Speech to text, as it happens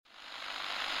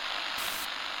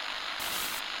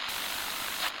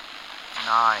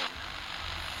9,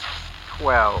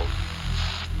 12,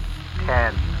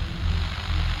 10,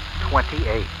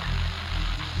 28,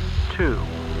 2,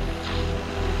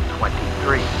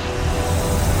 23.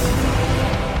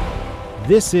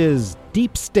 This is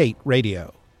Deep State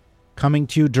Radio, coming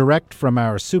to you direct from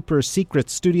our super-secret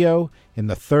studio in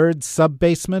the third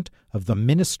sub-basement of the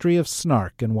Ministry of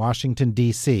Snark in Washington,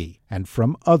 D.C., and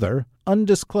from other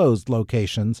undisclosed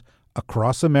locations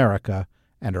across America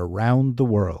and around the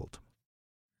world.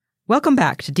 Welcome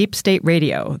back to Deep State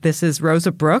Radio. This is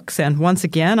Rosa Brooks, and once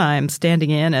again, I'm standing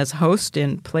in as host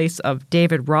in place of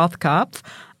David Rothkopf,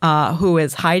 who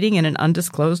is hiding in an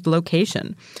undisclosed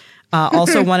location.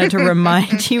 Also wanted to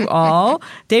remind you all,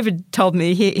 David told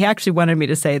me, he actually wanted me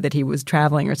to say that he was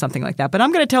traveling or something like that, but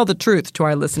I'm going to tell the truth to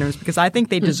our listeners because I think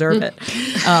they deserve it.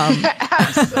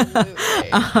 Absolutely.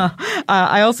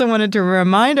 I also wanted to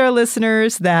remind our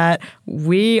listeners that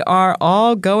we are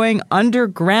all going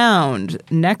underground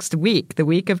next week, the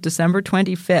week of December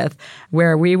 25th,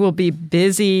 where we will be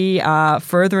busy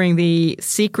furthering the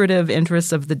secretive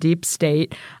interests of the deep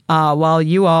state. While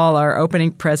you all are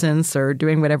opening presents or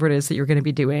doing whatever it is that you're going to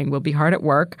be doing, we'll be hard at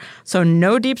work. So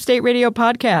no Deep State Radio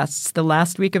podcasts the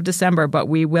last week of December, but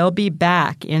we will be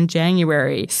back in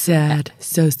January. Sad.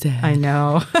 So sad. I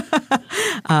know.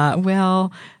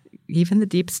 Well, even the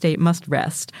deep state must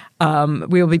rest.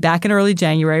 We will be back in early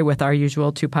January with our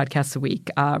usual 2 podcasts a week,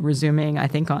 resuming, I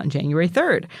think, on January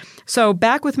 3rd. So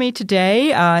back with me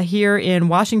today here in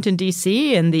Washington,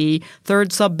 D.C., in the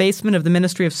third sub-basement of the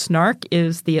Ministry of Snark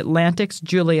is the Atlantic's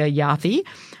Julia Yaffe.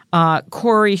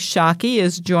 Kori Schake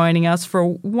is joining us for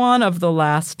one of the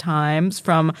last times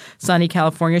from sunny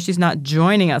California. She's not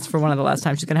joining us for one of the last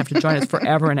times. She's going to have to join us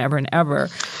forever and ever and ever.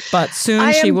 But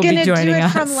soon she will be joining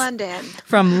us from London.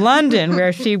 From London,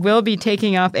 where she will be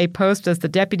taking up a post as the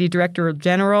Deputy Director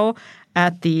General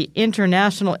at the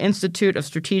International Institute of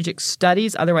Strategic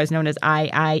Studies, otherwise known as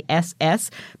IISS,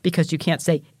 because you can't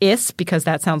say IS because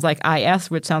that sounds like IS,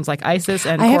 which sounds like ISIS,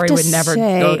 and Kori would never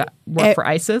go to work for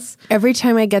ISIS. Every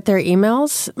time I get their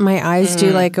emails, my eyes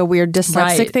do like a weird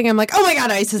dyslexic thing. I'm like, oh my God,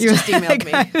 ISIS just emailed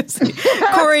me.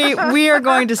 Kori, we are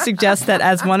going to suggest that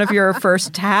as one of your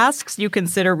first tasks, you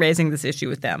consider raising this issue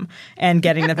with them and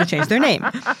getting them to change their name.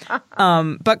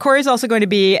 But Kori is also going to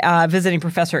be a visiting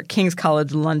professor at King's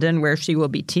College London, where she will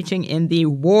be teaching in the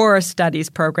War Studies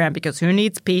program because who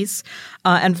needs peace?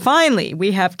 And finally,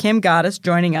 we have Kim Ghattas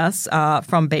joining us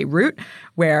from Beirut,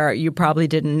 where you probably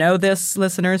didn't know this,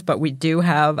 listeners, but we do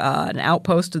have an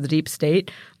outpost of the deep state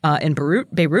in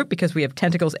Beirut because we have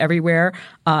tentacles everywhere.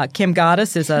 Kim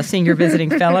Ghattas is a senior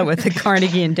visiting fellow with the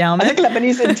Carnegie Endowment. I think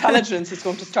Lebanese intelligence is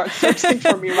going to start searching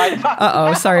for me right now.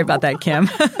 Uh-oh, sorry about that, Kim.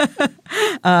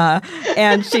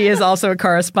 And she is also a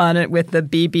correspondent with the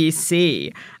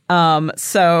BBC.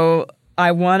 So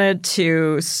I wanted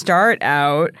to start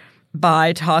out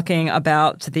by talking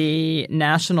about the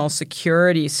national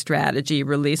security strategy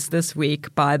released this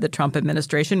week by the Trump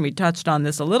administration. We touched on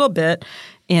this a little bit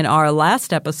in our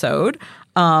last episode.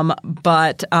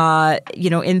 But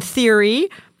in theory,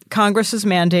 Congress has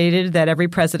mandated that every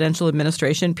presidential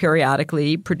administration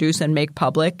periodically produce and make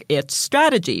public its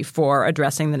strategy for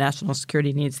addressing the national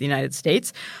security needs of the United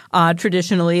States.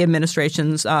 Traditionally,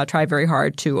 administrations try very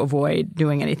hard to avoid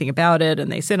doing anything about it,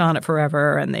 and they sit on it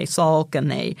forever, and they sulk,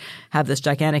 and they have this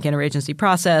gigantic interagency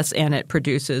process, and it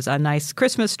produces a nice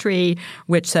Christmas tree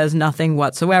which says nothing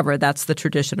whatsoever. That's the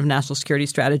tradition of national security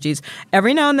strategies.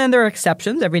 Every now and then there are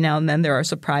exceptions. Every now and then there are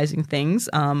surprising things.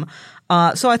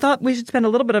 So I thought we should spend a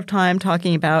little bit of time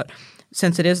talking about,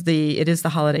 since it is the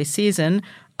holiday season,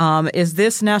 is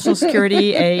this national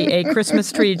security a Christmas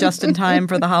tree just in time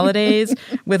for the holidays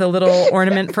with a little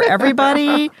ornament for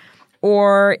everybody?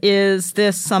 Or is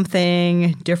this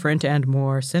something different and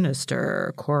more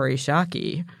sinister? Kori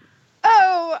Schake.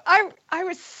 Oh, I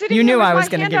was sitting You here knew with I was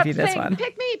my going to hand give you up this saying, one.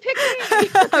 Pick me.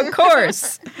 Of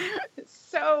course.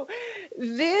 So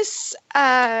this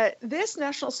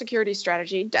national security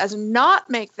strategy does not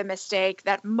make the mistake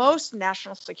that most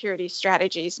national security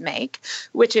strategies make,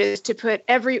 which is to put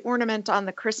every ornament on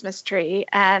the Christmas tree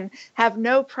and have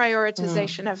no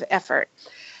prioritization of effort.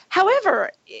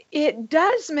 However, it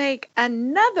does make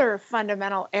another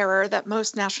fundamental error that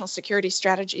most national security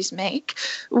strategies make,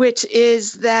 which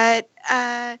is that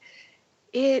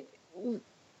it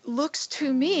looks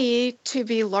to me to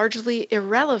be largely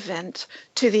irrelevant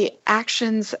to the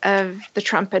actions of the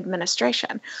Trump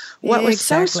administration. What was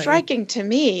so striking to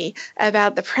me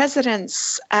about the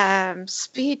president's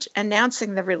speech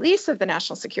announcing the release of the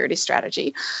national security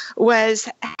strategy was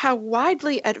how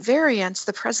widely at variance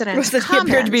the president's comments. He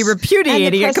appeared to be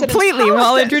repudiating it completely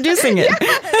while introducing it.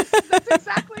 Yes, that's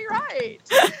exactly right.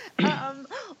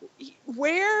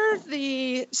 where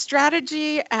the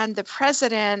strategy and the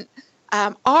president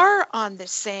are on the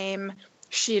same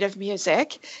sheet of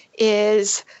music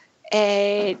is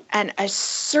an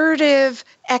assertive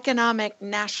economic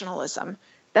nationalism,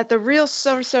 that the real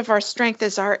source of our strength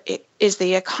is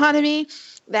the economy,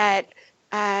 that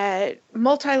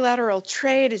multilateral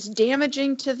trade is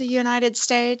damaging to the United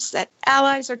States, that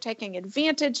allies are taking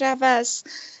advantage of us.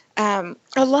 A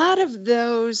lot of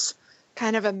those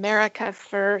kind of America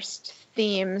First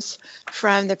themes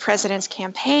from the president's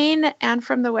campaign and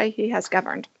from the way he has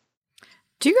governed.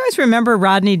 Do you guys remember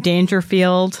Rodney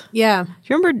Dangerfield? Yeah. Do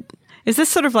you remember? Is this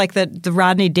sort of like the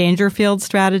Rodney Dangerfield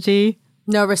strategy?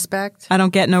 No respect. I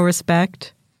don't get no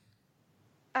respect.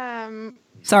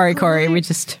 Sorry, Corey. We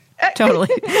just totally.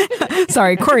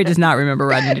 Sorry, Corey does not remember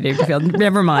Rodney Dangerfield.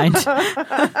 Never mind.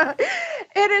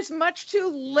 It is much too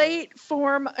late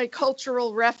for a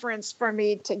cultural reference for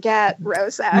me to get,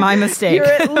 Rosa. My mistake. You're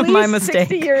at least My mistake.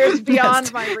 60 years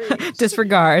beyond my reach.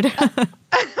 Disregard.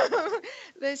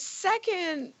 The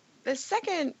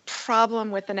second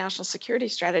problem with the national security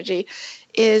strategy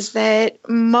is that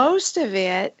most of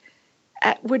it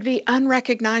would be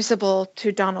unrecognizable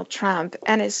to Donald Trump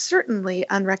and is certainly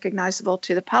unrecognizable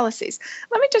to the policies.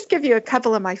 Let me just give you a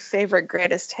couple of my favorite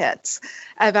greatest hits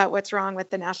about what's wrong with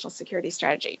the national security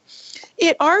strategy.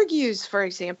 It argues, for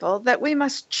example, that we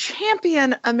must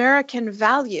champion American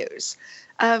values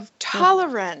of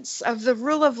tolerance, of the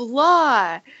rule of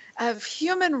law, of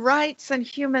human rights and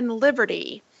human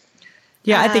liberty.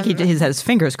 Yeah, I think he's had his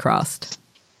fingers crossed.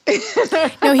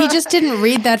 No, he just didn't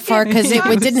read that far because it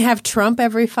didn't have Trump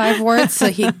every 5 words, so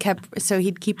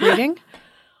he'd keep reading.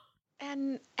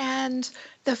 And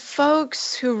the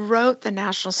folks who wrote the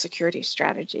national security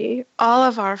strategy, all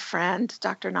of our friends,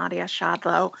 Dr. Nadia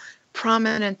Schadlow,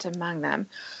 prominent among them,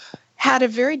 had a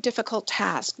very difficult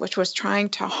task, which was trying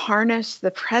to harness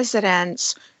the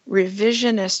president's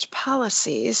revisionist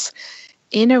policies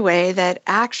in a way that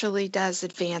actually does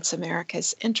advance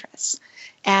America's interests.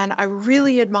 And I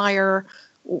really admire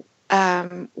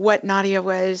what Nadia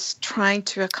was trying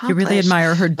to accomplish. You really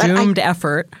admire her doomed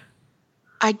effort.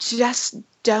 I just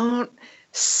don't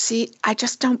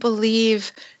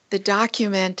believe the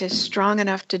document is strong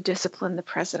enough to discipline the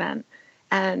president.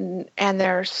 And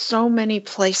there are so many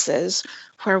places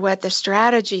where what the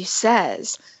strategy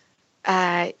says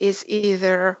is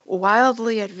either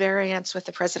wildly at variance with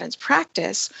the president's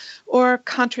practice or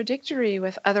contradictory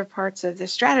with other parts of the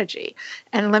strategy.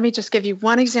 And let me just give you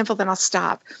one example, then I'll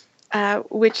stop,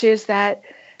 which is that,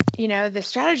 the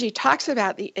strategy talks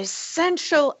about the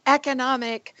essential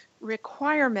economic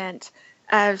requirement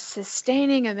of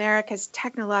sustaining America's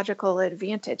technological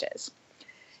advantages.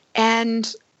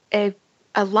 And a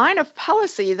line of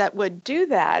policy that would do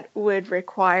that would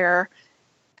require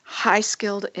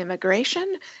high-skilled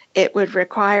immigration. It would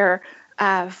require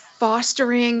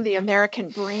fostering the American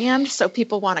brand so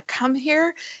people want to come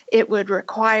here. It would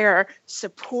require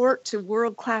support to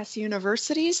world-class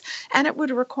universities, and it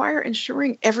would require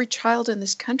ensuring every child in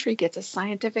this country gets a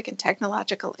scientific and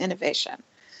technological innovation.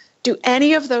 Do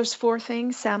any of those 4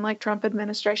 things sound like Trump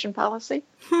administration policy?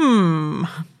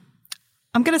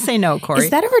 I'm going to say no, Corey.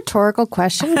 Is that a rhetorical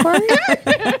question, Corey?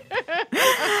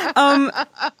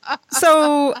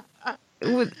 So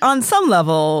on some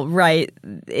level, right,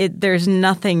 there's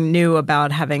nothing new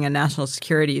about having a national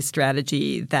security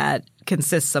strategy that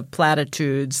consists of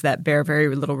platitudes that bear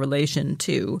very little relation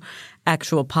to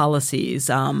actual policies.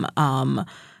 But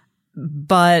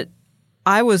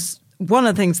one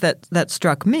of the things that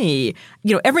struck me,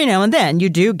 every now and then you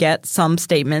do get some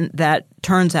statement that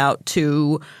turns out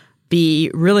to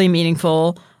be really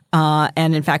meaningful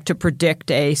and, in fact, to predict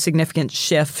a significant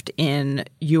shift in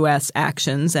U.S.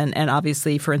 actions. And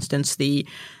obviously, for instance, the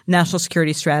national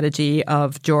security strategy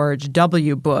of George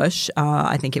W. Bush,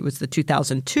 I think it was the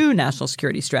 2002 national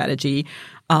security strategy,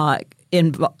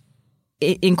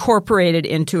 incorporated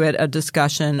into it a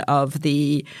discussion of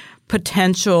the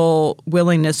potential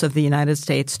willingness of the United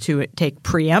States to take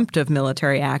preemptive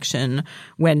military action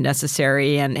when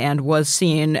necessary, and was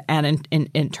seen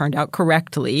and turned out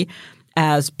correctly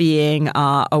as being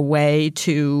a way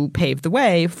to pave the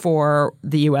way for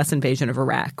the U.S. invasion of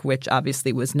Iraq, which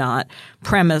obviously was not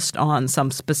premised on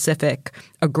some specific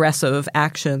aggressive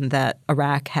action that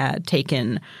Iraq had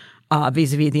taken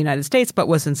vis-a-vis the United States, but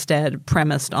was instead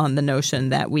premised on the notion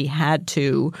that we had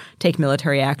to take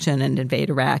military action and invade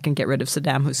Iraq and get rid of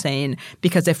Saddam Hussein,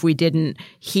 because if we didn't,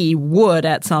 he would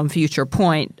at some future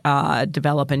point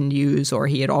develop and use, or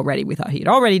we thought he had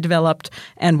already developed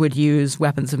and would use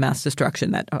weapons of mass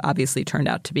destruction. That obviously turned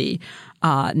out to be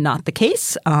not the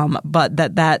case, but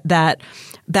that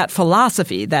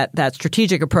philosophy, that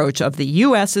strategic approach of the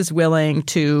U.S. is willing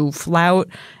to flout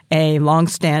a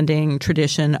longstanding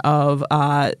tradition of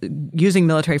using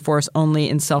military force only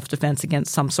in self-defense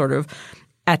against some sort of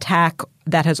attack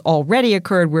that has already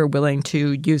occurred. We're willing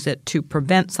to use it to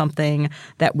prevent something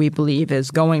that we believe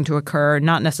is going to occur,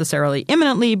 not necessarily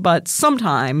imminently, but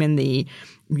sometime in the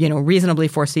reasonably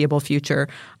foreseeable future,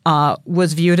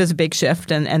 was viewed as a big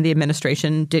shift, and the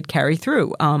administration did carry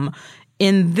through.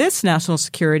 In this national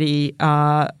security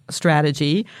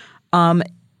strategy,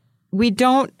 we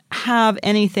don't have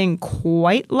anything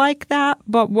quite like that,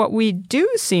 but what we do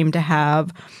seem to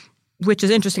have, which is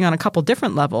interesting on a couple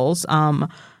different levels,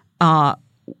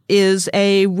 is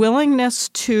a willingness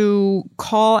to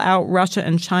call out Russia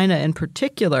and China in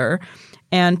particular,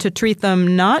 and to treat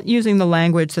them not using the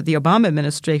language that the Obama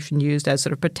administration used as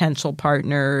sort of potential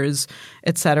partners,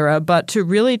 et cetera, but to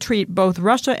really treat both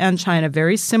Russia and China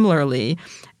very similarly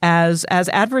as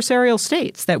adversarial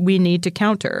states that we need to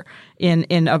counter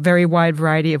in a very wide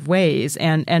variety of ways.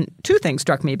 And two things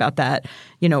struck me about that.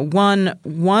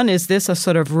 One is this a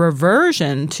sort of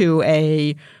reversion to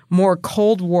a more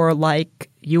Cold War-like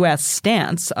U.S.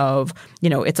 stance of,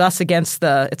 it's us against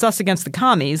the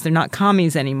commies. They're not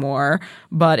commies anymore,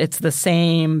 but it's the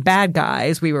same bad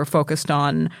guys we were focused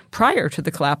on prior to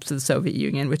the collapse of the Soviet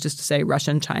Union, which is to say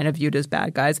Russia and China viewed as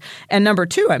bad guys. And number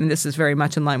two, this is very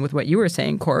much in line with what you were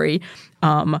saying, Kori.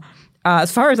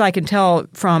 As far as I can tell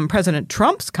from President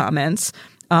Trump's comments,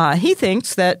 he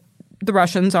thinks that the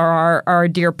Russians are our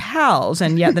dear pals,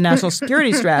 and yet the national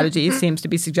security strategy seems to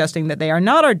be suggesting that they are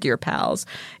not our dear pals.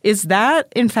 Is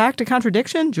that, in fact, a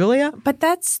contradiction, Julia? But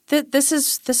this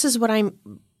is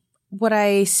what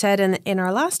I said in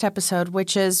our last episode,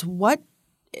 which is what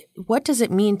does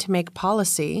it mean to make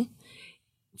policy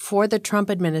for the Trump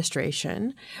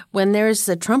administration when there's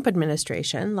the Trump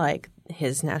administration, like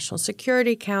his National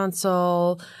Security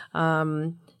Council,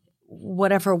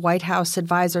 whatever White House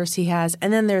advisors he has.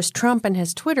 And then there's Trump and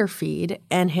his Twitter feed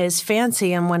and his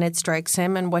fancy and when it strikes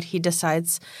him and what he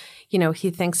decides,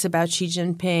 he thinks about Xi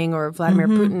Jinping or Vladimir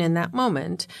Putin in that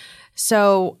moment.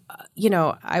 So,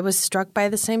 I was struck by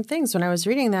the same things when I was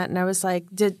reading that. And I was like,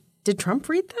 did Trump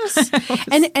read this?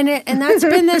 and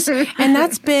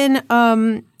that's been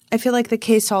I feel like the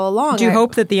case all along. Do you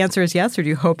hope that the answer is yes, or do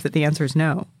you hope that the answer is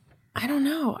no? I don't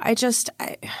know.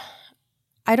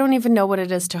 I don't even know what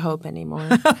it is to hope anymore.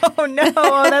 Oh, no.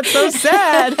 That's so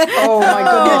sad. Oh, my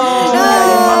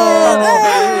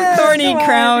goodness. Thorny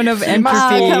crown of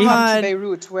entropy. Come on.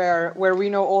 Beirut, where we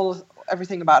know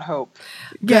everything about hope.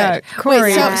 Yeah,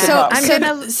 Kori.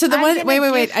 Wait,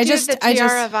 wait. I just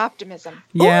tiara of optimism.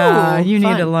 Yeah, Ooh, you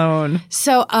fun. need a loan.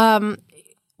 So, I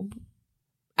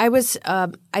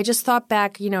just thought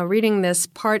back, reading this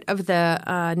part of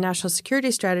the national security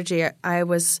strategy. I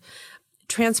was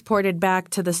transported back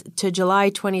to July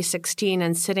 2016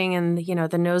 and sitting in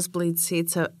the nosebleed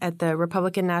seats at the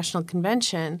Republican National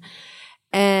Convention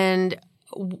and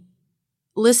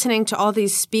listening to all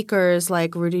these speakers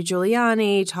like Rudy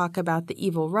Giuliani talk about the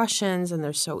evil Russians and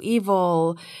they're so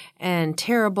evil and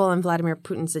terrible and Vladimir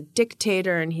Putin's a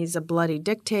dictator and he's a bloody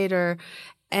dictator.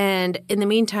 And in the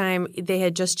meantime, they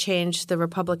had just changed the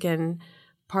Republican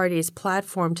Party's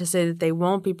platform to say that they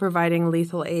won't be providing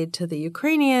lethal aid to the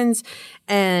Ukrainians.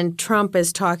 And Trump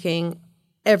is talking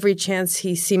every chance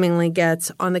he seemingly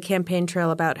gets on the campaign trail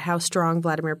about how strong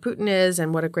Vladimir Putin is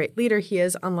and what a great leader he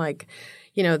is, unlike,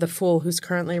 the fool who's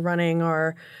currently running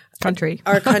our country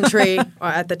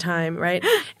at the time, right?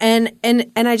 And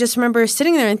I just remember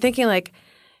sitting there and thinking, like,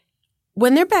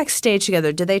 when they're backstage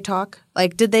together, did they talk?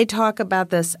 Like, did they talk about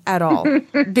this at all?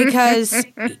 Because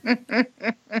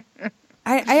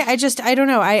I don't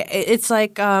know. It's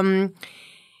like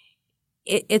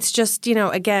it's just,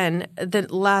 again,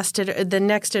 the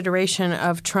next iteration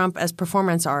of Trump as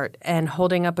performance art and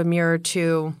holding up a mirror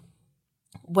to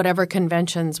whatever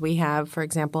conventions we have, for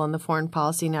example, in the foreign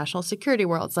policy, national security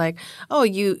world. It's like, oh,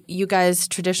 you guys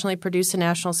traditionally produce a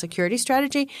national security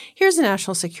strategy. Here's a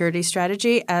national security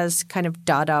strategy as kind of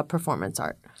Dada performance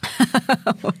art.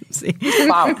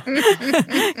 Wow.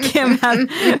 Kim,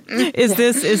 is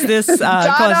this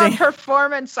Dada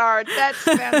performance art? That's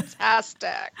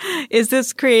fantastic. Is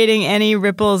this creating any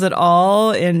ripples at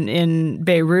all in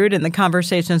Beirut in the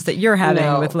conversations that you're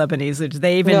having with Lebanese? Do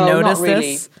they even notice not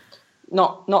really. this?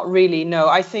 Not really. No,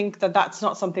 I think that's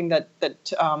not something that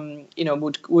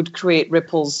would create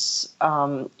ripples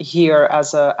here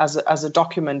as a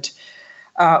document.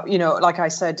 Like I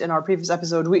said in our previous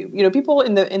episode, people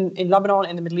in Lebanon,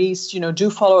 in the Middle East, do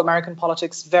follow American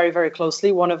politics very, very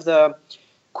closely. One of the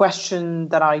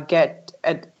questions that I get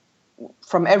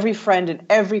from every friend in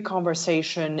every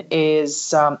conversation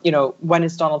is, when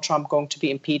is Donald Trump going to be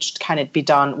impeached? Can it be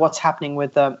done? What's happening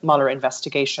with the Mueller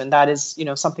investigation? That is,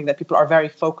 something that people are very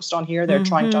focused on here. They're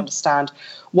trying to understand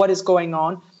what is going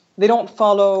on. They don't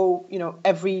follow,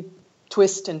 every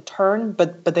twist and turn,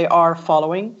 but they are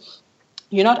following.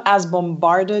 You're not as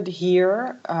bombarded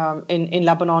here in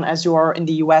Lebanon as you are in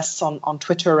the US on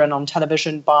Twitter and on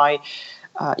television by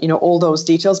all those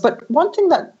details. But one thing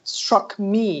that struck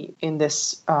me in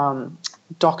this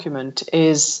document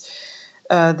is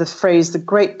the phrase, the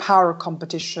great power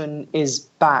competition is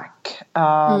back.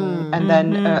 And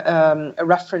then a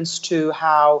reference to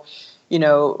how,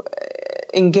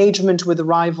 engagement with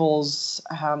rivals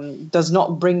does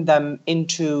not bring them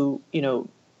into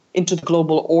the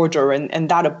global order. And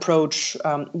that approach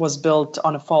was built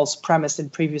on a false premise in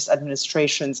previous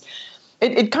administrations.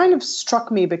 It kind of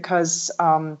struck me because,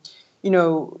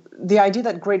 the idea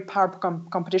that great power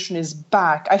competition is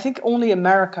back, I think only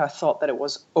America thought that it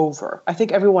was over. I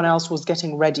think everyone else was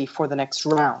getting ready for the next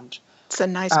round. It's a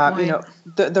nice point.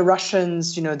 The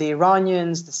Russians, the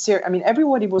Iranians, the Syrians,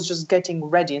 everybody was just getting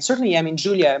ready. And certainly,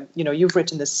 Julia, you've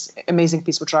written this amazing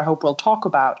piece, which I hope we'll talk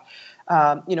about.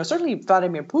 Certainly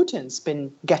Vladimir Putin's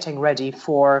been getting ready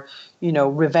for,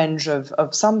 revenge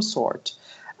of some sort.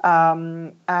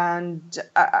 This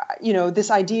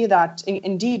idea that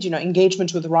indeed,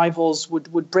 engagement with rivals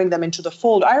would bring them into the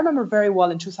fold. I remember very well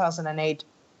in 2008,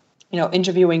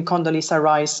 interviewing Condoleezza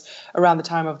Rice around the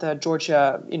time of the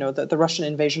Georgia, the Russian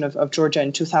invasion of Georgia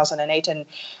in 2008, and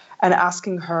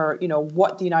asking her,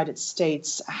 what the United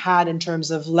States had in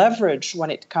terms of leverage when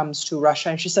it comes to Russia.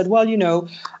 And she said, well,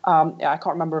 I can't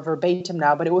remember verbatim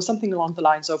now, but it was something along the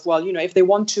lines of, well, if they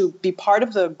want to be part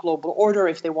of the global order,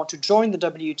 if they want to join the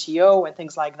WTO and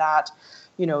things like that,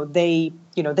 they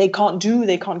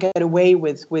can't get away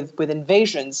with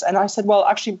invasions. And I said, well,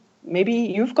 actually, maybe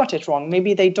you've got it wrong.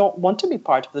 Maybe they don't want to be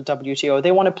part of the WTO.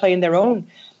 They want to play in their own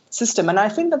system. And I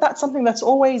think that that's something that's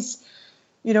always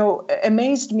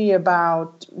amazed me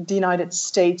about the United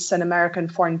States and American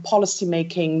foreign policy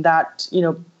making, that,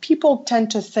 people tend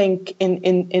to think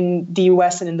in the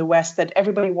US and in the West that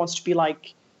everybody wants to be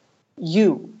like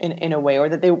you in a way, or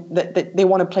that they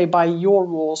want to play by your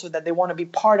rules, or that they want to be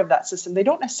part of that system. They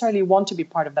don't necessarily want to be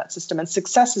part of that system. And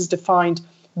success is defined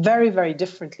very, very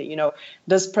differently.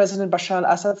 Does President Bashar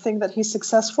al-Assad think that he's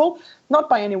successful? Not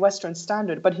by any Western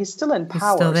standard, but he's still in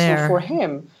power. Still there. So for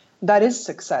him, that is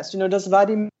success. Does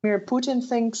Vladimir Putin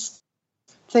think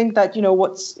that,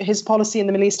 what's his policy in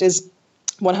the Middle East is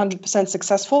 100%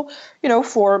 successful?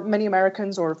 For many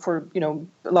Americans, or for, a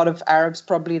lot of Arabs,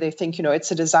 probably they think,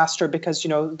 it's a disaster because,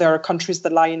 there are countries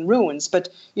that lie in ruins. But,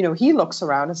 he looks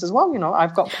around and says, well,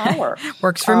 I've got power.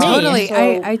 Works for me. Totally.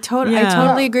 So, I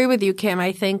totally agree with you, Kim.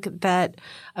 I think that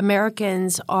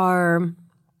Americans are,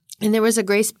 and there was a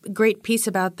great piece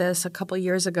about this a couple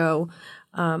years ago.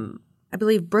 I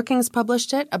believe Brookings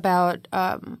published it, about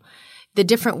the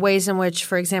different ways in which,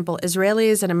 for example,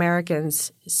 Israelis and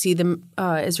Americans see the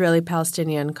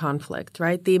Israeli-Palestinian conflict,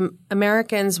 right? The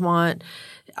Americans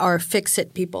are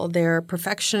fix-it people. They're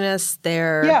perfectionists.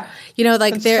 They're,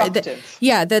 that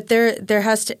there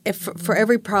has to, for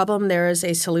every problem there is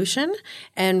a solution,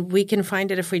 and we can find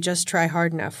it if we just try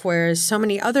hard enough. Whereas so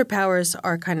many other powers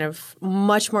are kind of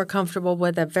much more comfortable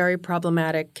with a very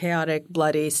problematic, chaotic,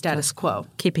 bloody status quo.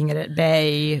 Keeping it at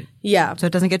bay. Yeah. So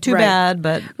it doesn't get too bad,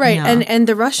 but right. Yeah. And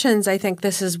the Russians, I think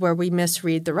this is where we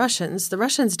misread the Russians. The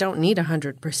Russians don't need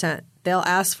 100%. They'll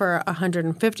ask for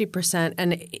 150%,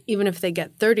 and even if they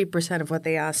get 30% of what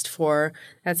they asked for,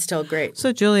 that's still great.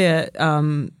 So, Julia,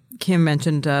 Kim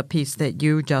mentioned a piece that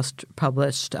you just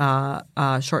published a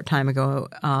short time ago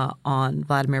on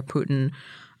Vladimir Putin,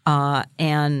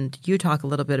 and you talk a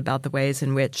little bit about the ways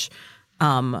in which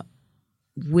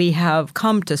we have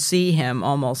come to see him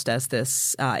almost as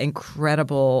this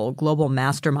incredible global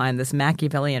mastermind, this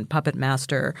Machiavellian puppet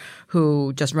master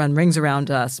who just run rings around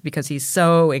us because he's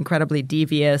so incredibly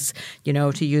devious,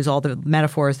 to use all the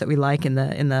metaphors that we like in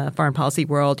the foreign policy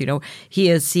world. He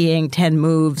is seeing 10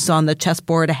 moves on the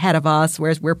chessboard ahead of us,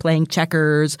 whereas we're playing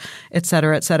checkers, et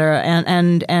cetera, et cetera.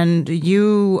 And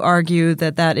you argue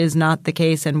that is not the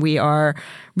case, and we are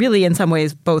really in some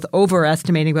ways both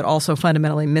overestimating but also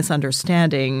fundamentally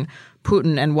misunderstanding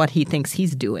Putin and what he thinks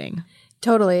he's doing.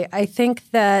 Totally. I think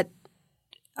that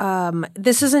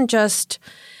this isn't just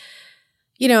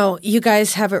you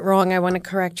guys have it wrong. I want to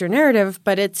correct your narrative.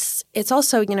 But it's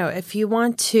also, if you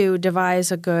want to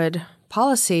devise a good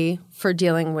policy for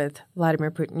dealing with Vladimir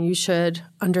Putin, you should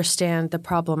understand the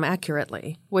problem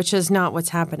accurately, which is not what's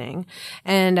happening.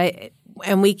 And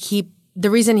the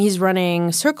reason he's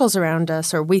running circles around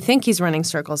us, or we think he's running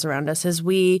circles around us, is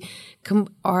we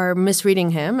are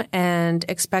misreading him and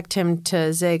expect him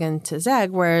to zig and to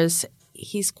zag, whereas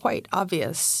he's quite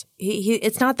obvious.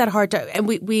 It's not that hard to – and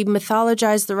we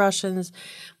mythologize the Russians.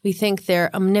 We think they're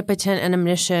omnipotent and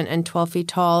omniscient and 12 feet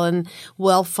tall and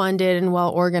well-funded and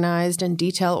well-organized and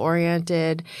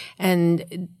detail-oriented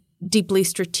and deeply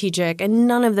strategic, and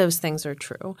none of those things are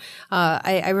true.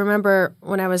 I remember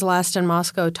when I was last in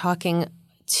Moscow talking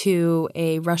to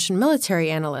a Russian military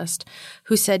analyst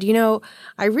who said,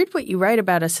 I read what you write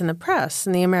about us in the press,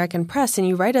 in the American press, and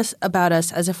you write about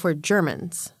us as if we're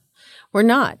Germans. We're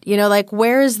not.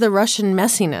 Where is the Russian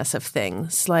messiness of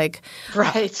things?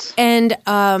 Right. And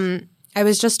I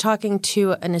was just talking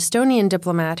to an Estonian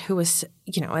diplomat who was,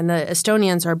 and the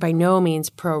Estonians are by no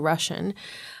means pro-Russian.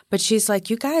 But she's like,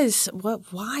 you guys,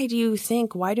 why do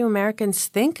Americans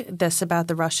think this about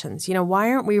the Russians?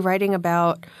 Why aren't we writing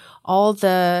about all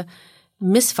the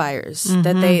misfires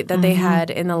that they had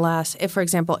in the last, if, for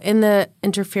example, in the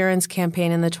interference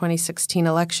campaign in the 2016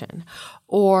 election,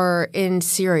 or in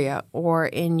Syria, or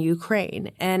in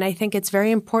Ukraine? And I think it's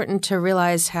very important to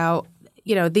realize how,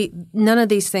 none of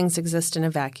these things exist in a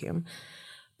vacuum.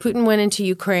 Putin went into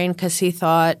Ukraine because he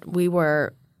thought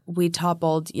we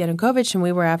toppled Yanukovych and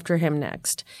we were after him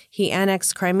next. He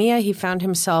annexed Crimea. He found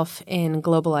himself in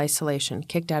global isolation,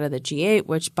 kicked out of the G8,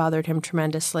 which bothered him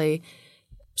tremendously,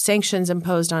 sanctions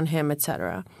imposed on him,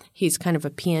 etc. He's kind of a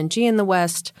PNG in the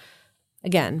West.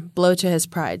 Again, blow to his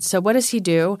pride. So what does he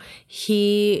do?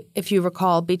 He, if you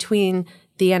recall, between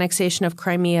the annexation of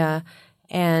Crimea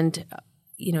and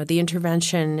the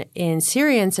intervention in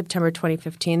Syria in September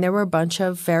 2015, there were a bunch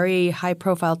of very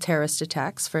high-profile terrorist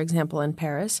attacks, for example, in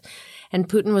Paris. And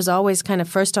Putin was always kind of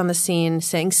first on the scene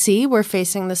saying, see, we're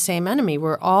facing the same enemy.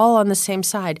 We're all on the same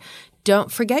side.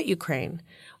 Don't forget Ukraine.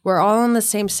 We're all on the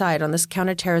same side, on this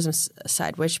counterterrorism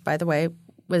side, which, by the way,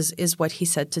 is what he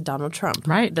said to Donald Trump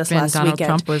this last Donald weekend.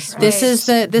 Trump was This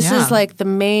is like the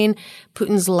main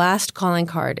Putin's last calling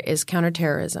card is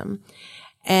counterterrorism.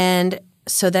 And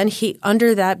so then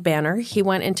under that banner, he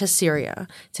went into Syria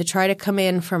to try to come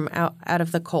in from out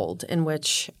of the cold in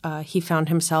which he found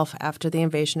himself after the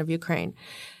invasion of Ukraine.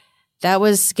 That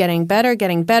was getting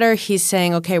better. He's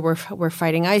saying, okay, we're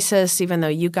fighting ISIS, even though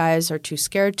you guys are too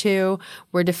scared to.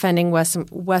 We're defending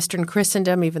Western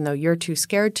Christendom, even though you're too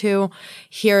scared to.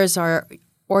 Here's our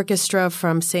orchestra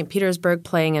from St. Petersburg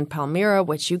playing in Palmyra,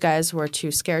 which you guys were too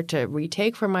scared to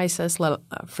retake from ISIS.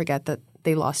 Forget that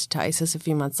they lost to ISIS a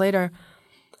few months later.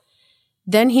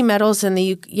 Then he meddles in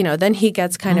then he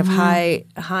gets kind of high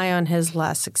on his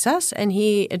last success, and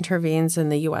he intervenes in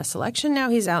the U.S. election.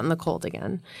 Now he's out in the cold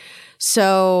again.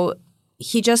 So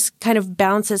he just kind of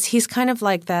bounces. He's kind of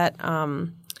like that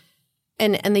and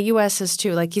the U.S. is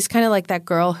too. He's kind of like that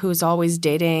girl who's always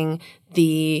dating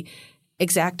the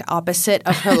exact opposite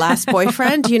of her last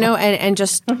boyfriend, and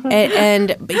just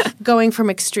and going from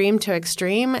extreme to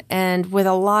extreme, and with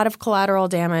a lot of collateral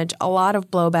damage, a lot of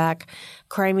blowback.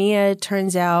 Crimea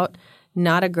turns out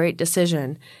not a great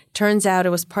decision. Turns out it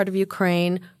was part of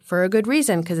Ukraine for a good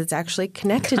reason, because it's actually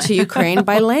connected to Ukraine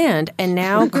by land. And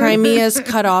now Crimea's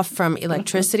cut off from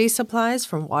electricity supplies,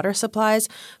 from water supplies.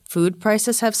 Food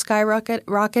prices have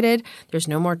skyrocketed. There's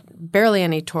barely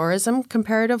any tourism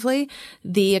comparatively.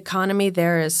 The economy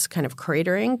there is kind of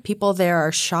cratering. People there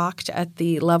are shocked at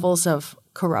the levels of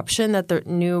corruption that the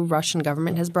new Russian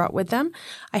government has brought with them.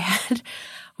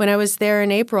 When I was there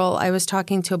in April, I was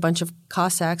talking to a bunch of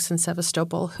Cossacks in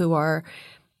Sevastopol who are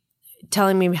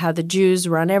telling me how the Jews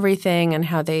run everything and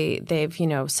how they've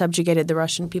subjugated the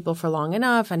Russian people for long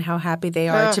enough, and how happy they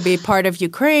are to be part of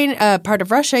Ukraine, part of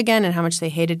Russia again, and how much they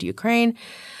hated Ukraine.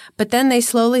 But then they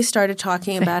slowly started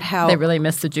talking about how they really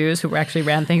missed the Jews who actually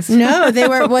ran things. No, they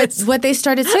were what they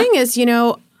started saying is,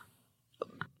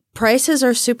 prices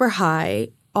are super high.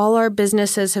 All our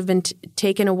businesses have been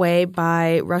taken away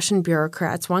by Russian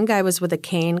bureaucrats. One guy was with a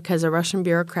cane because a Russian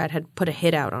bureaucrat had put a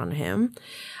hit out on him.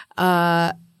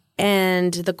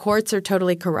 And the courts are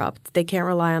totally corrupt. They can't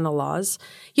rely on the laws.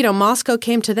 Moscow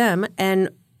came to them and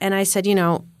I said,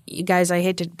 you guys, I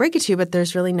hate to break it to you, but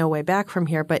there's really no way back from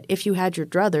here. But if you had your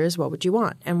druthers, what would you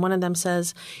want? And one of them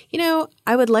says,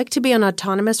 I would like to be an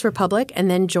autonomous republic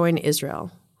and then join Israel.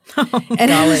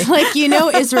 And I was like,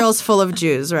 Israel's full of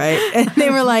Jews, right? And they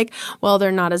were like, well,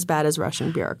 they're not as bad as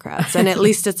Russian bureaucrats. And at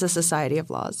least it's a society of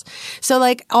laws. So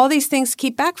like all these things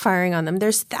keep backfiring on them.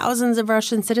 There's thousands of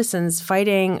Russian citizens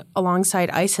fighting alongside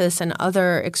ISIS and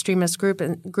other extremist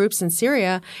groups in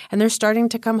Syria, and they're starting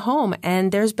to come home.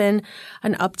 And there's been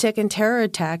an uptick in terror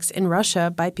attacks in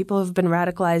Russia by people who have been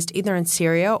radicalized either in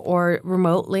Syria or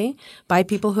remotely by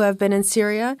people who have been in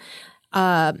Syria.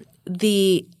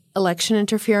 The election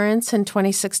interference in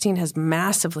 2016 has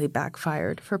massively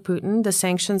backfired for Putin. The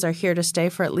sanctions are here to stay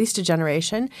for at least a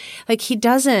generation. Like, he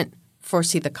doesn't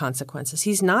foresee the consequences.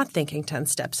 He's not thinking 10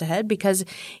 steps ahead because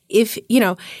if,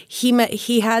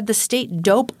 he had the state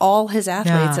dope all his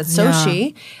athletes at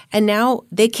Sochi and now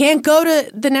they can't go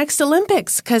to the next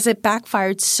Olympics because it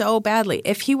backfired so badly.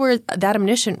 If he were that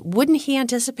omniscient, wouldn't he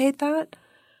anticipate that?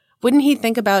 Wouldn't he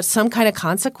think about some kind of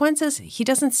consequences? He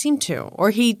doesn't seem to,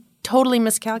 or he totally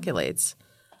miscalculates.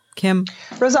 Kim?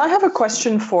 Rosa, I have a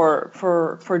question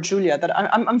for Julia. That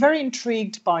I'm very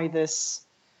intrigued by this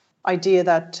idea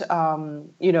that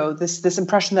this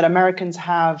impression that Americans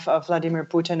have of Vladimir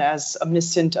Putin as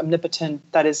omniscient, omnipotent,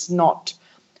 that is not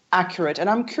accurate. And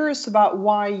I'm curious about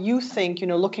why you think,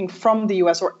 looking from the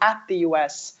US or at the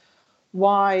US,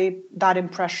 why that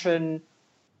impression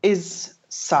is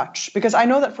such. Because I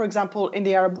know that, for example, in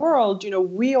the Arab world,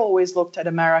 we always looked at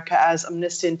America as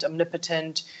omniscient,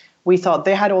 omnipotent. We thought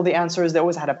they had all the answers. They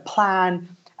always had a plan.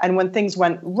 And when things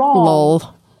went wrong,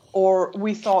 or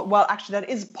we thought, well, actually, that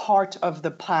is part of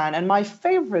the plan. And my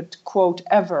favorite quote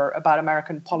ever about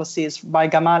American policy is by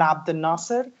Gamal Abdel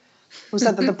Nasser, who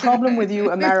said that the problem with you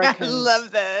Americans I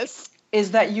love this.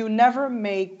 is that you never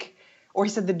make, or he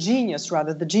said the genius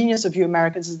of you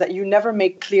Americans is that you never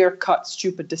make clear-cut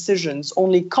stupid decisions,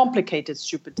 only complicated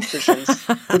stupid decisions,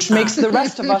 which makes the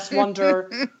rest of us wonder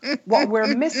what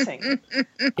we're missing.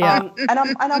 Yeah.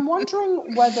 And I'm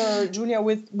wondering whether, Julia,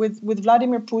 with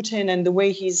Vladimir Putin and the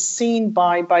way he's seen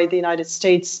by the United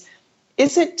States,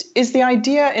 is the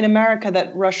idea in America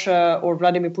that Russia, or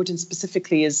Vladimir Putin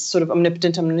specifically, is sort of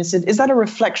omnipotent, omniscient, is that a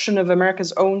reflection of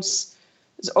America's own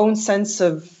sense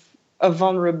of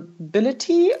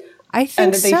vulnerability? I think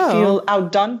and that they so. feel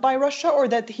outdone by Russia, or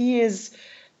that he is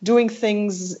doing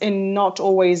things in not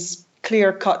always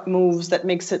clear-cut moves that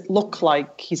makes it look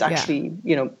like he's actually,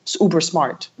 uber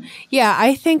smart? Yeah,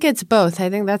 I think it's both. I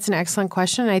think that's an excellent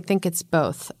question. I think it's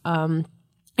both.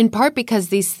 In part because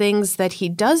these things that he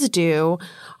does do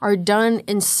are done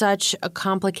in such a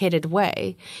complicated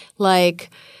way.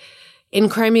 Like in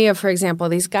Crimea, for example,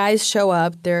 these guys show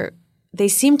up, they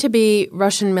seem to be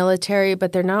Russian military,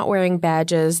 but they're not wearing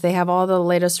badges. They have all the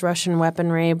latest Russian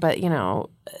weaponry, but,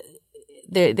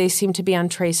 they seem to be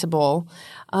untraceable.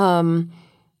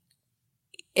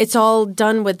 It's all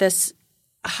done with this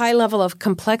high level of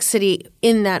complexity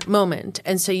in that moment.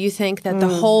 And so you think that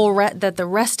that the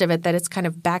rest of it, that it's kind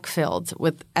of backfilled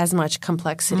with as much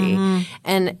complexity. Mm-hmm.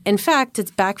 And in fact,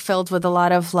 it's backfilled with a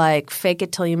lot of like fake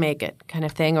it till you make it kind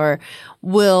of thing, or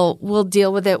we'll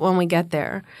deal with it when we get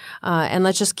there. And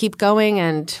let's just keep going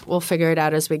and we'll figure it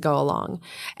out as we go along.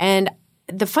 And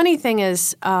the funny thing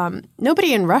is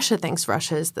nobody in Russia thinks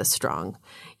Russia is this strong.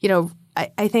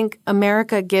 I think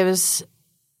America gives –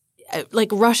 like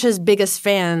Russia's biggest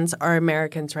fans are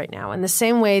Americans right now. In the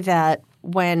same way that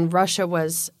when Russia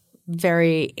was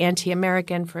very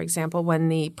anti-American, for example, when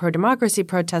the pro-democracy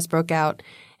protests broke out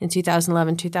in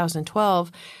 2011,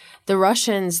 2012, the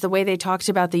Russians, the way they talked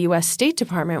about the U.S. State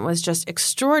Department was just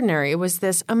extraordinary. It was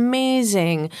this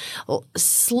amazing,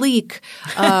 sleek,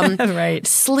 and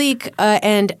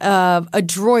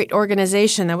adroit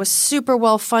organization that was super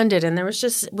well funded, and there was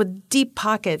just with deep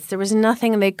pockets. There was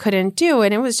nothing they couldn't do,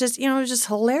 and it was just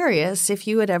hilarious if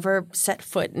you had ever set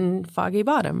foot in Foggy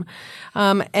Bottom.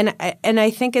 And I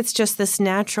think it's just this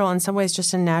natural, in some ways,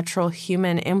 just a natural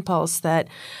human impulse that.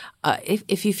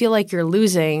 If you feel like you're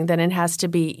losing, then it has to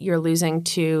be you're losing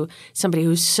to somebody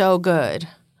who's so good,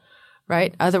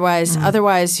 right?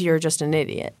 Otherwise you're just an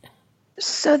idiot.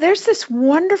 So there's this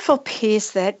wonderful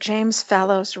piece that James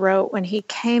Fallows wrote when he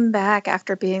came back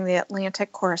after being the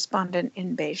Atlantic correspondent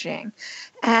in Beijing.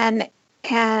 And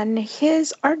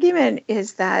his argument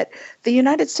is that the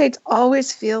United States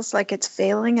always feels like it's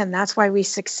failing, and that's why we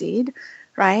succeed.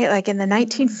 Right? Like in the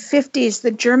 1950s,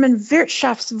 the German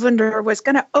Wirtschaftswunder was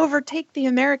going to overtake the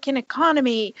American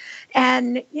economy.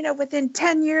 And, within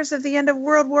 10 years of the end of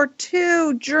World War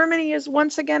II, Germany is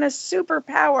once again a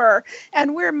superpower,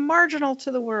 and we're marginal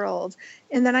to the world.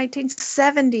 In the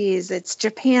 1970s, it's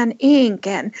Japan Inc.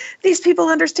 And these people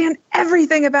understand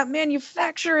everything about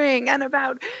manufacturing and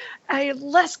about a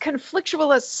less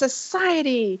conflictual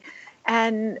society.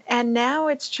 and now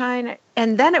it's China,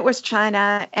 and then it was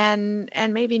China, and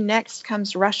maybe next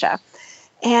comes Russia.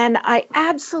 And I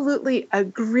absolutely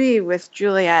agree with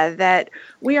Julia that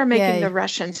we are making the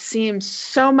Russians seem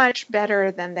so much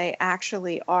better than they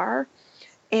actually are,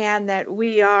 and that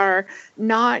we are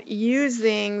not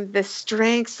using the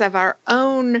strengths of our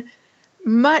own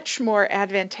much more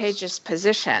advantageous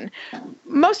position.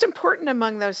 Most important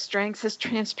among those strengths is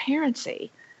transparency,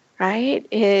 right?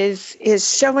 Is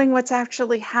showing what's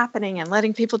actually happening and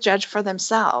letting people judge for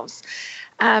themselves.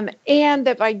 And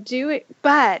that by doing,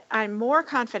 but I'm more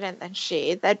confident than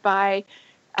she that by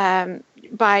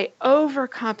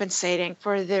overcompensating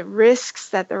for the risks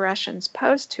that the Russians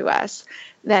pose to us,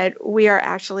 that we are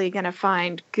actually going to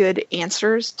find good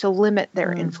answers to limit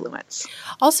their influence.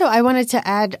 Also, I wanted to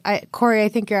add, Corey, I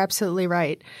think you're absolutely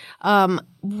right.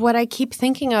 What I keep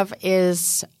thinking of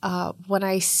is when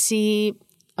I see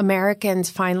Americans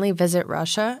finally visit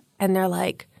Russia and they're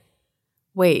like,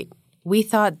 wait, we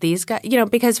thought these guys,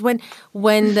 because when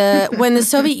the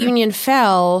Soviet Union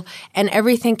fell and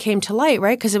everything came to light,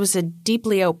 right? Because it was a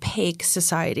deeply opaque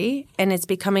society, and it's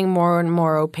becoming more and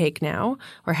more opaque now,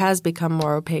 or has become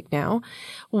more opaque now.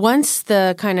 Once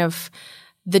the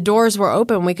doors were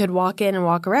open, we could walk in and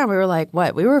walk around. We were like,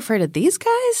 what? We were afraid of these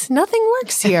guys? Nothing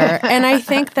works here. And I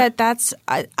think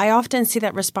I often see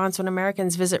that response when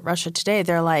Americans visit Russia today.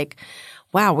 They're like,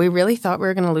 wow, we really thought we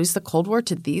were going to lose the Cold War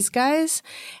to these guys?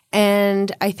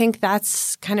 And I think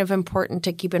that's kind of important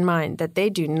to keep in mind, that they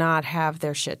do not have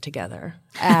their shit together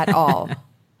at all.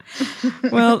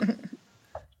 Well,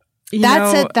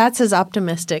 that's as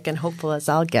optimistic and hopeful as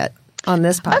I'll get on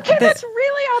this podcast. Okay, that's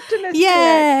really optimistic.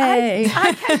 Yay!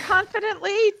 I can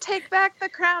confidently take back the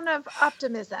crown of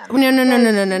optimism.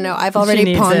 No. I've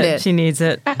already pawned it. She needs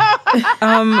it. But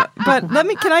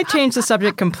can I change the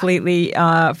subject completely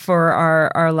for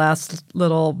our last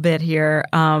little bit here?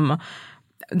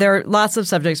 There are lots of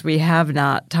subjects we have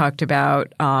not talked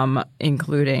about,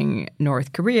 including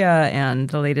North Korea and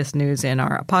the latest news in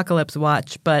our Apocalypse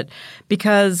Watch. But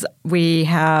because we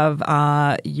have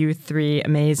you three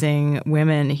amazing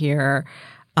women here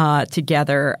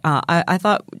together, I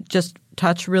thought just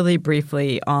touch really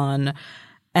briefly on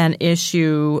an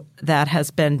issue that has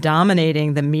been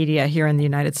dominating the media here in the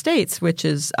United States, which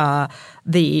is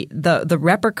the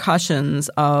repercussions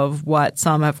of what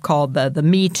some have called the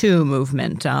Me Too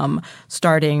movement,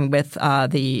 starting with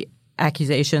the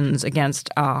accusations against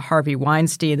Harvey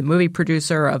Weinstein, the movie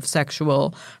producer, of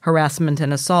sexual harassment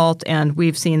and assault. And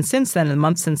we've seen since then, in the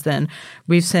months since then,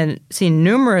 we've seen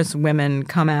numerous women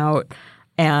come out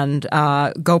and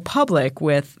go public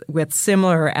with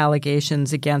similar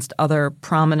allegations against other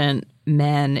prominent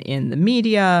men in the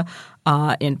media,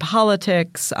 in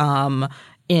politics,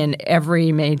 in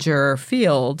every major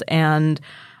field. And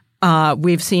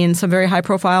we've seen some very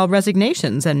high-profile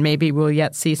resignations, and maybe we'll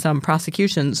yet see some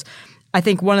prosecutions. I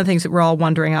think one of the things that we're all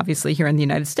wondering, obviously, here in the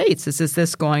United States is this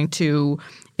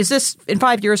in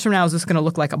 5 years from now, is this going to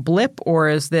look like a blip, or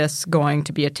is this going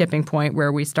to be a tipping point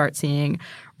where we start seeing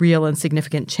real and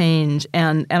significant change?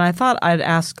 And I thought I'd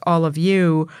ask all of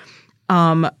you,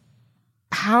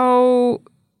 how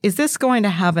is this going to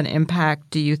have an impact,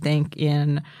 do you think,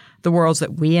 in the worlds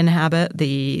that we inhabit,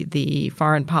 the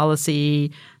foreign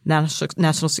policy,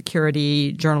 national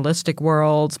security, journalistic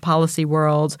worlds, policy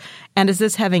worlds? And is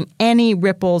this having any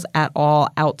ripples at all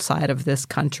outside of this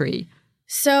country?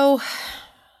 So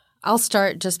I'll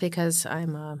start just because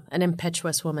I'm an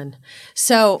impetuous woman.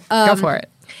 So go for it.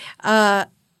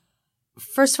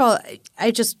 First of all,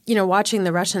 I just, watching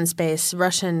the Russian space,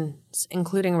 Russians,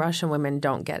 including Russian women,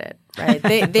 don't get it, right?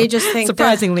 They just think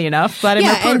surprisingly enough,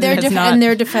 Vladimir Putin and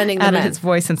they're defending the added men. His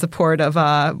voice in support of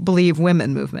Believe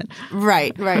Women movement.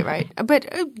 Right. But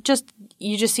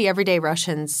you just see everyday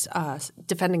Russians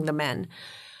defending the men.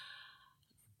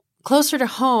 Closer to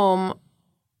home,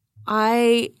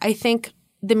 I think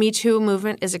the Me Too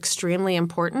movement is extremely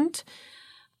important.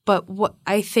 But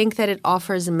I think that it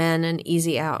offers men an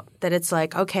easy out, that it's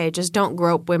like, okay, just don't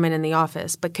grope women in the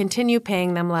office, but continue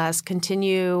paying them less,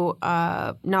 continue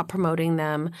not promoting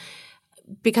them.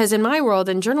 Because in my world,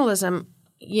 in journalism,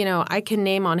 I can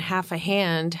name on half a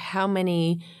hand how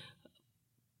many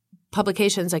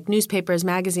publications like newspapers,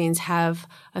 magazines have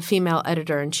a female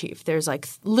editor-in-chief. There's like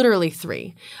literally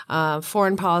 3.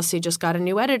 Foreign Policy just got a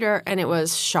new editor, and it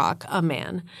was, shock, a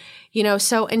man.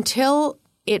 So until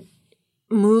it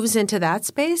moves into that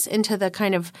space, into the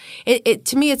kind of it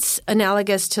to me, it's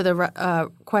analogous to the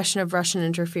question of Russian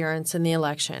interference in the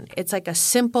election. It's like a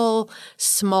simple,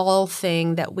 small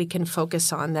thing that we can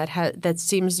focus on that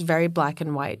seems very black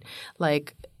and white.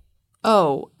 Like,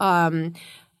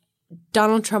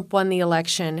 Donald Trump won the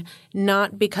election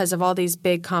not because of all these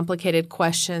big complicated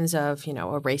questions of,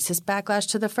 a racist backlash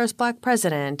to the first black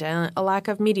president and a lack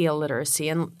of media literacy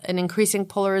and an increasing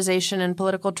polarization and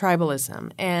political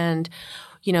tribalism and,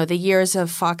 the years of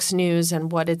Fox News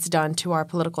and what it's done to our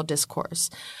political discourse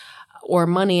or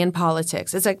money in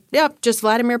politics. It's like, yep, just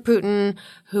Vladimir Putin,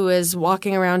 who is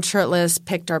walking around shirtless,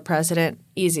 picked our president.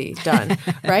 Easy, done,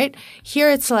 right? Here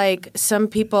it's like some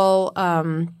people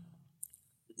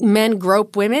men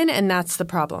grope women, and that's the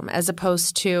problem, as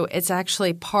opposed to it's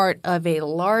actually part of a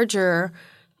larger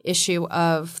issue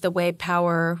of the way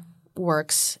power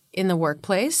works in the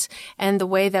workplace and the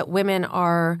way that women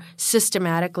are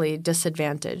systematically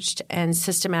disadvantaged and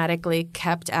systematically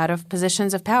kept out of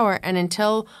positions of power. And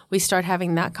until we start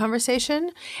having that conversation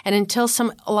and until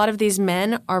a lot of these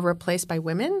men are replaced by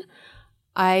women,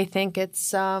 I think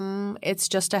it's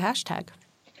just a hashtag.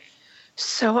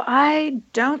 So I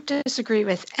don't disagree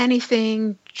with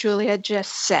anything Julia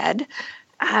just said,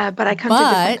 but I come to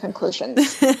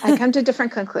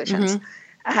different conclusions.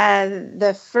 Mm-hmm.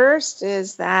 The first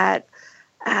is that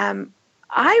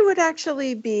I would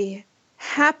actually be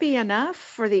happy enough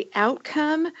for the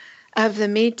outcome of the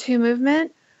Me Too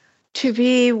movement to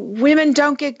be women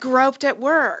don't get groped at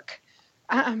work,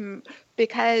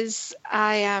 because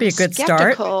I am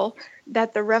skeptical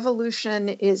that the revolution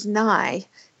is nigh.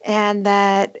 And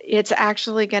that it's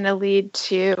actually going to lead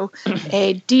to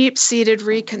a deep-seated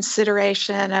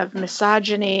reconsideration of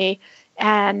misogyny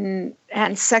and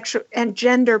sexual and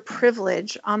gender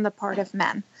privilege on the part of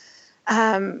men.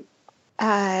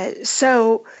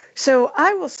 So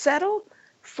I will settle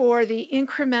for the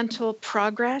incremental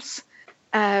progress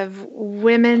of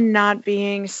women not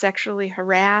being sexually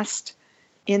harassed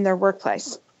in their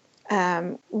workplace,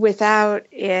 without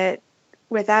it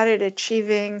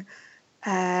achieving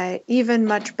even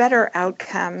much better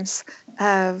outcomes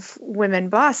of women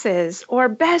bosses, or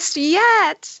best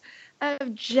yet,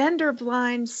 of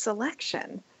gender-blind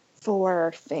selection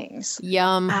for things.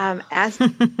 Yum.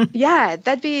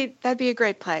 That'd be a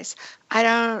great place.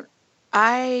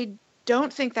 I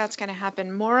don't think that's going to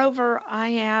happen. Moreover, I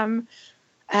am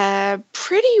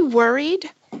pretty worried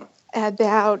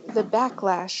about the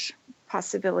backlash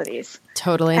possibilities.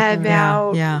 Totally.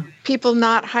 About people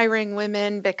not hiring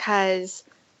women because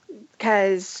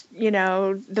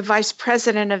the vice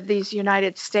president of these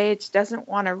United States doesn't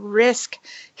want to risk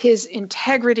his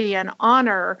integrity and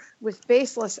honor with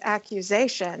baseless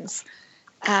accusations.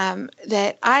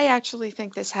 That I actually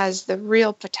think this has the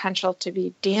real potential to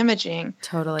be damaging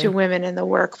to women in the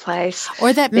workplace,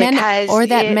 or that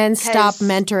men stop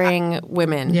mentoring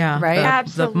women. Right.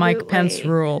 Absolutely. The Mike Pence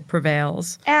rule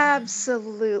prevails.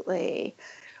 Absolutely.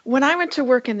 When I went to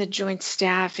work in the Joint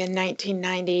Staff in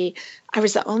 1990, I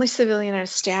was the only civilian on a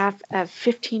staff of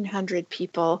 1,500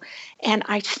 people, and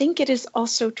I think it is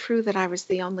also true that I was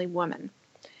the only woman.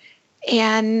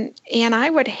 And I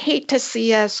would hate to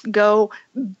see us go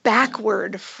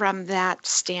backward from that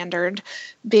standard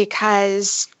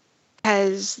because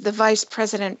the Vice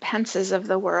President Pences of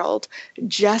the world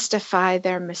justify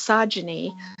their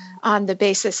misogyny on the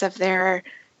basis of their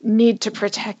need to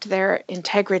protect their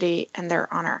integrity and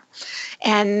their honor.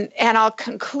 And I'll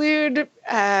conclude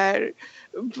by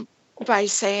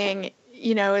saying,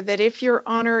 that if your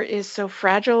honor is so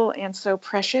fragile and so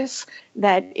precious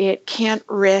that it can't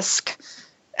risk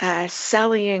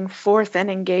sallying forth and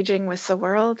engaging with the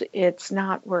world, it's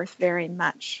not worth very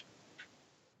much.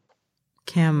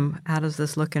 Kim, how does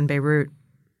this look in Beirut?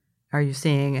 Are you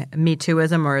seeing Me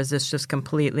Tooism, or is this just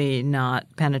completely not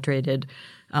penetrated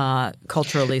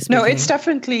culturally speaking? No, it's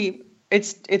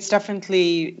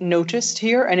definitely noticed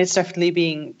here, and it's definitely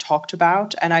being talked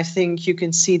about. And I think you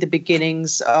can see the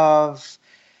beginnings of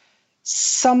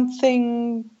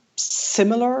something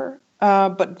similar,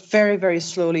 but very, very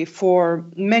slowly. For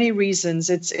many reasons,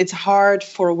 it's hard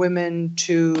for women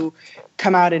to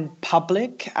come out in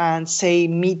public and say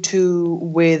Me Too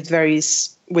with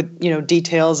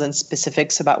details and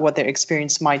specifics about what their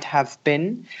experience might have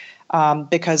been.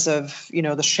 Because of,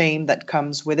 the shame that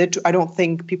comes with it. I don't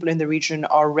think people in the region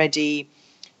are ready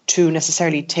to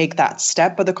necessarily take that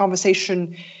step, but the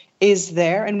conversation is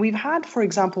there. And we've had, for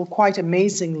example, quite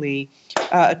amazingly,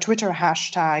 a Twitter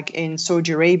hashtag in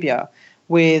Saudi Arabia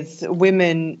with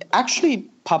women actually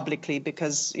publicly,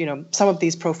 because, some of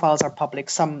these profiles are public,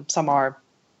 some are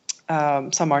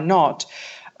not.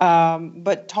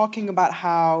 But talking about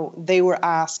how they were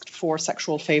asked for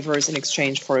sexual favors in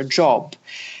exchange for a job.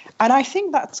 And I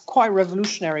think that's quite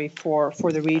revolutionary for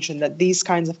the region, that these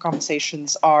kinds of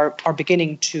conversations are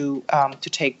beginning to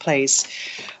take place.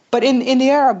 But in the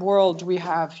Arab world, we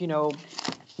have,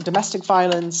 domestic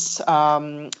violence,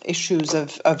 issues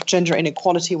of gender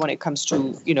inequality when it comes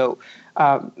to,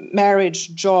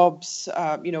 marriage, jobs,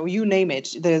 you name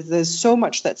it. There's so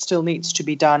much that still needs to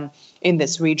be done in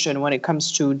this region when it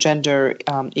comes to gender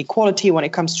equality, when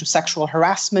it comes to sexual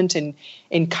harassment.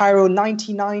 In Cairo,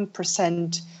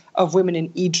 99% of women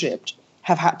in Egypt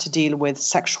have had to deal with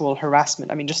sexual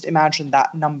harassment. I mean, just imagine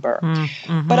that number.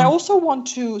 Mm-hmm. But I also want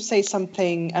to say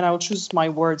something, and I'll choose my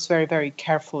words very, very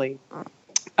carefully.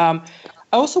 I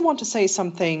also want to say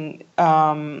something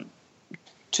to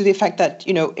the effect that,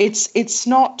 it's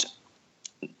not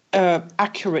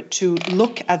accurate to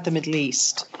look at the Middle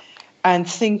East and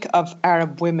think of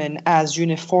Arab women as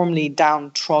uniformly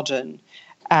downtrodden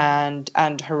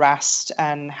and harassed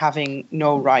and having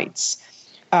no rights.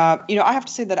 I have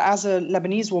to say that as a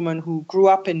Lebanese woman who grew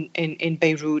up in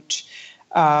Beirut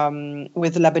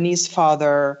with a Lebanese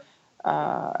father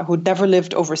who'd never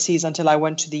lived overseas until I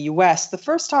went to the US, the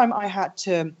first time I had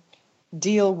to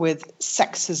deal with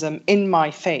sexism in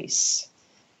my face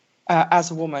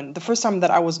as a woman, the first time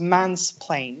that I was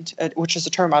mansplained, which is a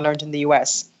term I learned in the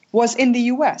US, was in the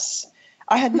US.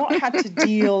 I had not had to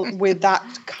deal with that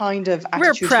kind of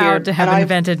attitude. We're proud here, to have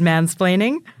invented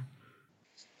mansplaining.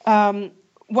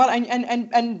 Well,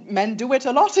 and men do it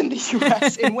a lot in the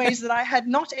US in ways that I had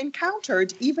not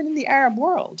encountered even in the Arab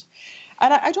world.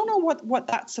 And I don't know what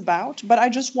that's about, but I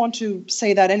just want to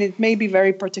say that, and it may be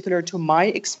very particular to my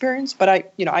experience, but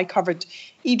I covered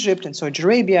Egypt and Saudi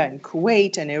Arabia and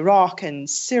Kuwait and Iraq and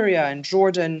Syria and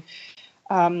Jordan.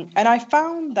 And I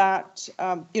found that,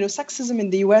 sexism in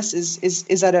the US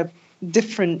is at a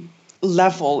different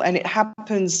level, and it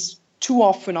happens too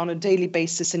often on a daily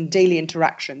basis in daily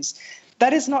interactions.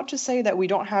 That is not to say that we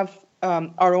don't have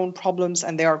our own problems,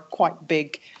 and they are quite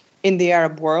big in the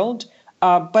Arab world.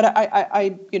 But I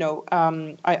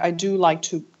do like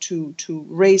to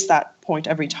raise that point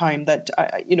every time that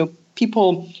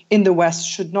people in the West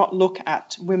should not look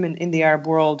at women in the Arab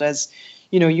world as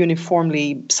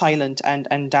uniformly silent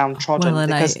and downtrodden,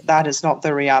 because that is not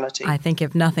the reality. I think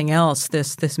if nothing else,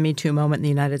 this Me Too moment in the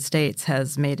United States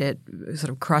has made it sort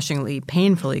of crushingly,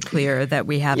 painfully clear that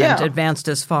we haven't advanced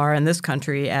as far in this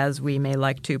country as we may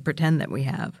like to pretend that we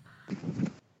have.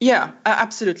 Yeah,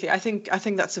 absolutely. I think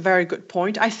that's a very good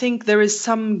point. I think there is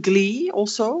some glee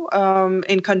also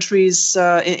in countries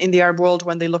in the Arab world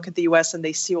when they look at the US and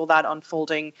they see all that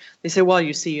unfolding. They say, well,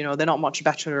 you see, they're not much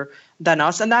better than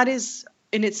us. And that is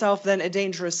in itself then a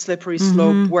dangerous slippery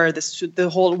slope where the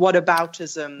whole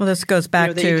whataboutism. Well, this goes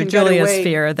back to Julia's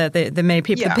fear that the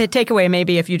takeaway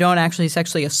maybe if you don't actually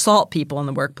sexually assault people in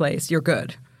the workplace, you're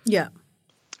good. Yeah.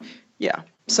 Yeah.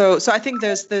 So I think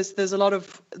there's a lot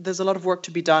of work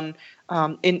to be done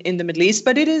in the Middle East,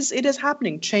 but it is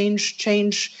happening.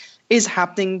 Change is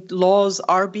happening. Laws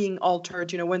are being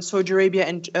altered. When Saudi Arabia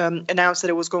announced that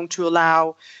it was going to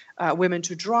allow women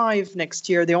to drive next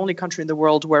year, the only country in the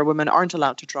world where women aren't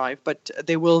allowed to drive, but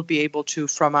they will be able to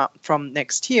from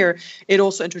next year. It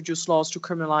also introduced laws to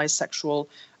criminalize sexual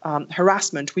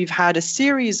harassment. We've had a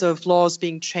series of laws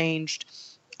being changed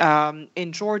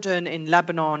in Jordan, in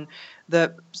Lebanon,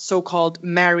 the so-called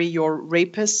marry your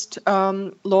rapist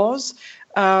laws,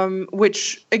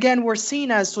 which again were seen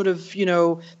as sort of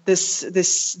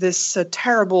this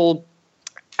terrible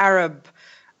Arab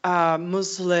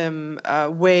Muslim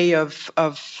way of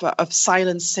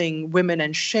silencing women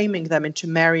and shaming them into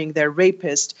marrying their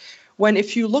rapist. When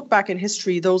if you look back in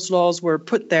history, those laws were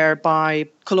put there by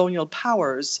colonial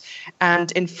powers.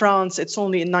 And in France, it's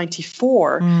only in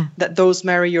 1994 that those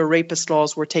marry your rapist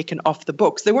laws were taken off the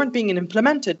books. They weren't being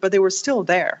implemented, but they were still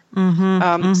there.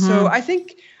 So I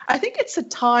think it's a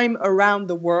time around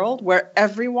the world where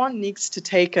everyone needs to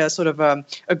take a sort of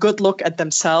a good look at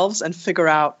themselves and figure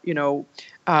out,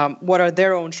 what are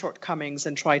their own shortcomings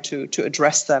and try to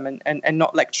address them and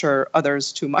not lecture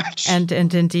others too much. And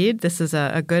indeed, this is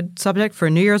a good subject for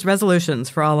New Year's resolutions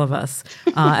for all of us.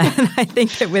 And I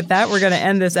think that with that, we're going to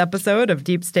end this episode of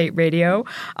Deep State Radio.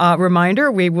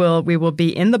 Reminder, we will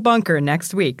be in the bunker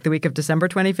next week, the week of December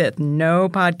 25th. No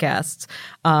podcasts.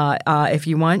 If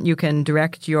you want, you can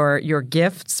direct your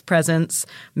gifts, presents,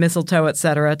 mistletoe,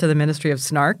 etc., to the Ministry of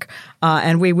Snark.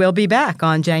 And we will be back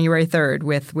on January 3rd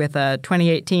with a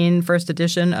 2018 first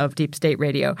edition of Deep State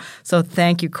Radio. So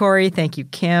thank you, Corey. Thank you,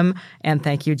 Kim. And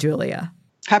thank you, Julia.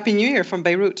 Happy New Year from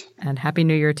Beirut. And Happy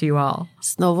New Year to you all.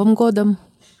 S Novim Godom.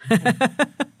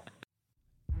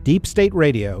 Deep State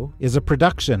Radio is a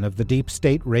production of the Deep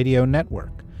State Radio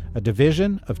Network, a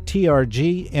division of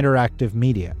TRG Interactive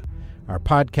Media. Our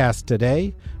podcast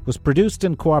today was produced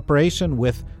in cooperation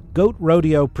with Goat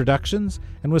Rodeo Productions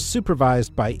and was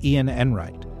supervised by Ian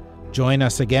Enright. Join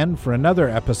us again for another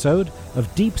episode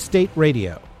of Deep State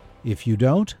Radio. If you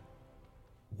don't,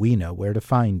 we know where to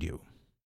find you.